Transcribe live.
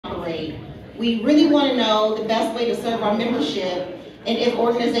participate. We really want to know the best way to serve our membership and if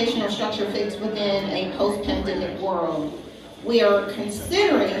organizational structure fits within a post-pandemic world. We are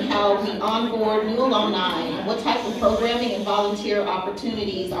considering how we onboard new alumni and what type of programming and volunteer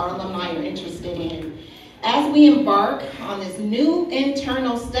opportunities our alumni are interested in. As we embark on this new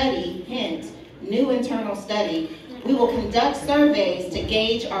internal study, hint, new internal study, we will conduct surveys to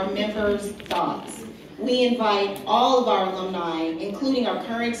gauge our members' thoughts. We invite all of our alumni, including our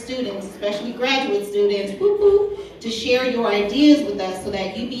current students, especially graduate students, to share your ideas with us so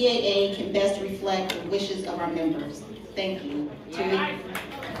that UBAA can best reflect the wishes of our members. Thank you.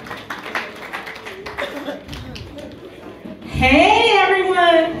 Hey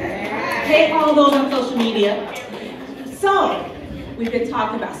everyone! Hey all those on social media. So, we've been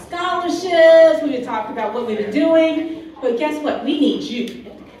talking about scholarships, we've been talking about what we've been doing, but guess what? We need you.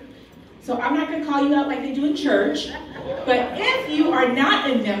 So I'm not going to call you out like they do in church, but if you are not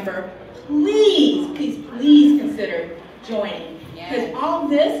a member, please consider joining. Because all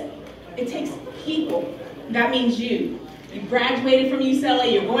this, it takes people. That means you. You graduated from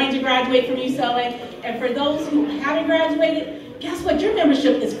UCLA, you're going to graduate from UCLA, and for those who haven't graduated, guess what? Your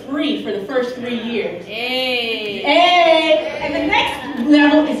membership is free for the first 3 years. Hey! And the next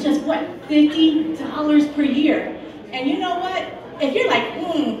level is just what? $50 per year. And you know what? If you're like,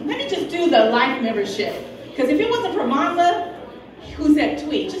 let me just do the life membership. Because if it wasn't for Mama, who said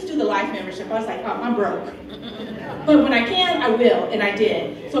tweet, just do the life membership. I was like, oh, I'm broke. But when I can, I will, and I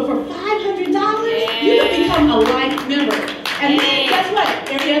did. So for $500, you can become a life member. And then guess what?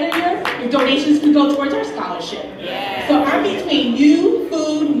 Every other year, your donations can go towards our scholarship. So I'm between you,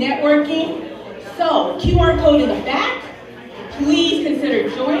 food, networking. So QR code in the back. Please consider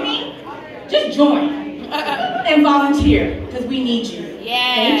joining. Just join. And volunteer, because we need you.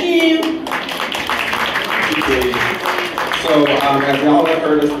 Thank you. So, as y'all have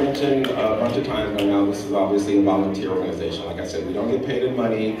heard us mention a bunch of times by now, this is obviously a volunteer organization. Like I said, we don't get paid in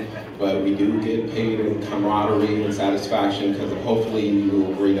money, but we do get paid in camaraderie and satisfaction, because hopefully you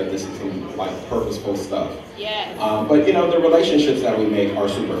will agree that this is some like purposeful stuff. But you know, the relationships that we make are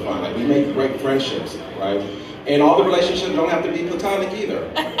super fun. Like, we make great friendships, right? And all the relationships don't have to be platonic either.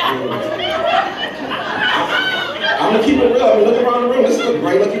 I'm gonna keep it real. I mean, look around the room. This is a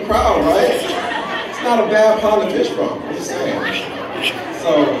great looking crowd, right? It's not a bad pond to fish from. I'm just saying.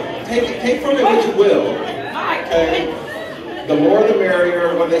 So take from it what you will. Okay. The more the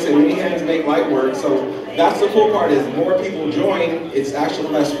merrier. What they say, many hands make light work. So that's the cool part, is more people join, it's actually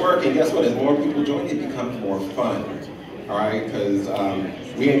less work. And guess what? As more people join, it becomes more fun. All right, because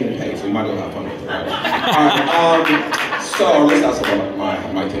we ain't getting paid, so we might as well have fun with it. Right? All right, so at least that's about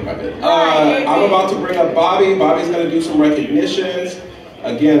my take of it. I'm about to bring up Bobby. Bobby's going to do some recognitions.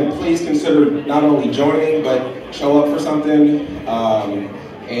 Again, please consider not only joining, but show up for something.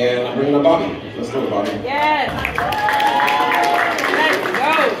 And I'm bringing up Bobby. Let's do it, Bobby. Yes. Let's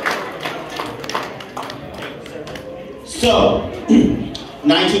go. So,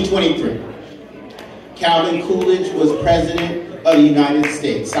 1923. Calvin Coolidge was president of the United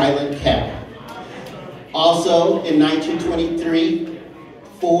States, silent Cap. Also, in 1923,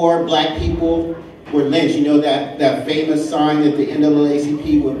 4 black people were lynched. You know that famous sign that the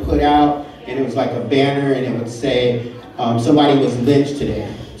NAACP would put out, and it was like a banner, and it would say, somebody was lynched today.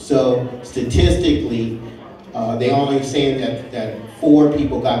 So statistically, they only saying that 4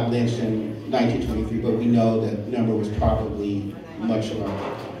 people got lynched in 1923, but we know that number was probably much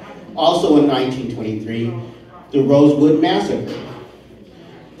larger. Also in 1923, the Rosewood Massacre.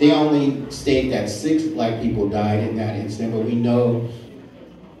 They only state that 6 black people died in that incident, but we know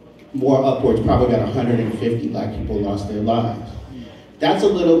more upwards, probably about 150 black people lost their lives. That's a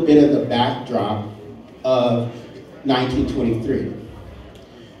little bit of the backdrop of 1923.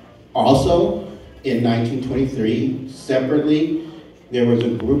 Also, in 1923, separately, there was a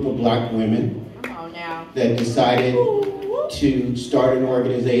group of black women that decided to start an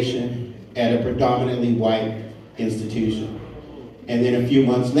organization at a predominantly white institution. And then a few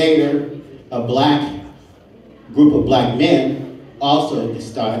months later, a group of black men also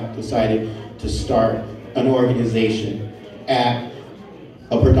decided to start an organization at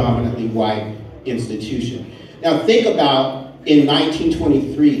a predominantly white institution. Now think about, in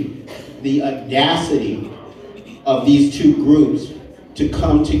 1923, the audacity of these 2 groups to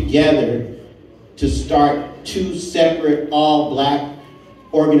come together to start 2 separate all-black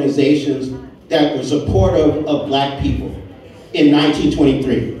organizations that were supportive of black people in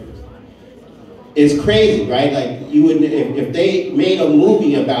 1923. It's crazy, right? Like, you wouldn't, if they made a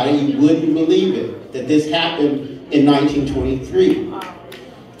movie about it, you wouldn't believe it, that this happened in 1923.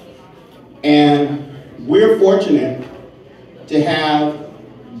 And we're fortunate to have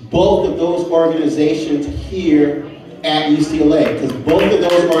both of those organizations here at UCLA, because both of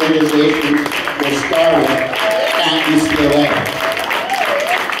those organizations were started at UCLA.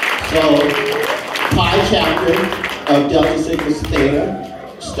 So, Pi chapter of Delta Sigma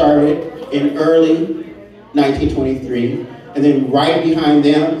Theta started in early 1923, and then right behind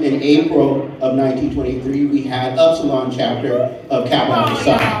them in April of 1923, we had Upsilon chapter of Kappa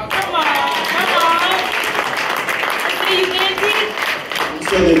Psi.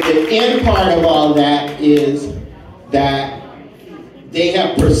 So the end part of all that is that they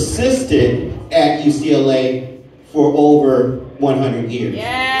have persisted at UCLA for over 100 years.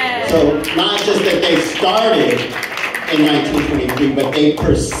 Yeah. So not just that they started in 1923, but they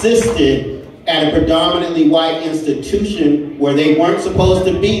persisted at a predominantly white institution where they weren't supposed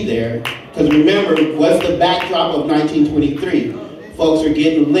to be there. Because remember, what's the backdrop of 1923? Folks are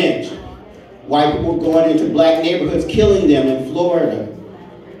getting lynched. White people going into black neighborhoods, killing them in Florida.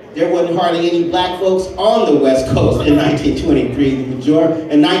 There wasn't hardly any black folks on the West Coast in 1923.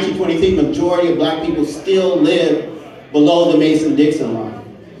 In 1923, the majority of black people still lived below the Mason-Dixon line.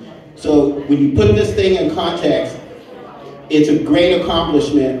 So when you put this thing in context, it's a great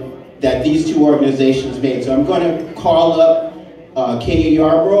accomplishment that these two organizations made. So I'm going to call up Kenya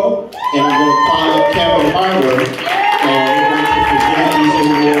Yarbrough, and I'm going to call up Kevin Harbour, and we're going to present these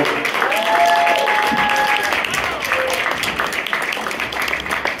awards.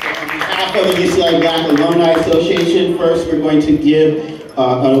 On behalf of the UCLA Black Alumni Association, first we're going to give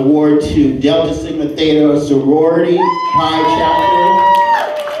an award to Delta Sigma Theta sorority Pi chapter,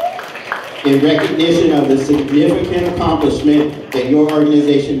 in recognition of the significant accomplishment that your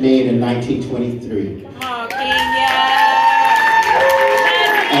organization made in 1923. Come on, Kenya!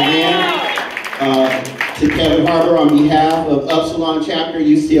 And then to Kevin Harbour on behalf of Upsilon Chapter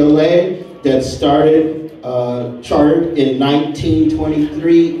UCLA that started, chartered in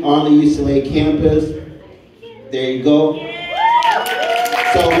 1923 on the UCLA campus. There you go.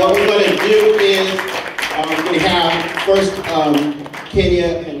 So what we're going to do is we're going to have first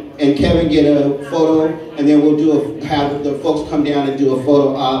Kenya and Kevin get a photo, and then we'll have the folks come down and do a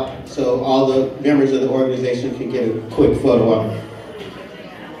photo op so all the members of the organization can get a quick photo op.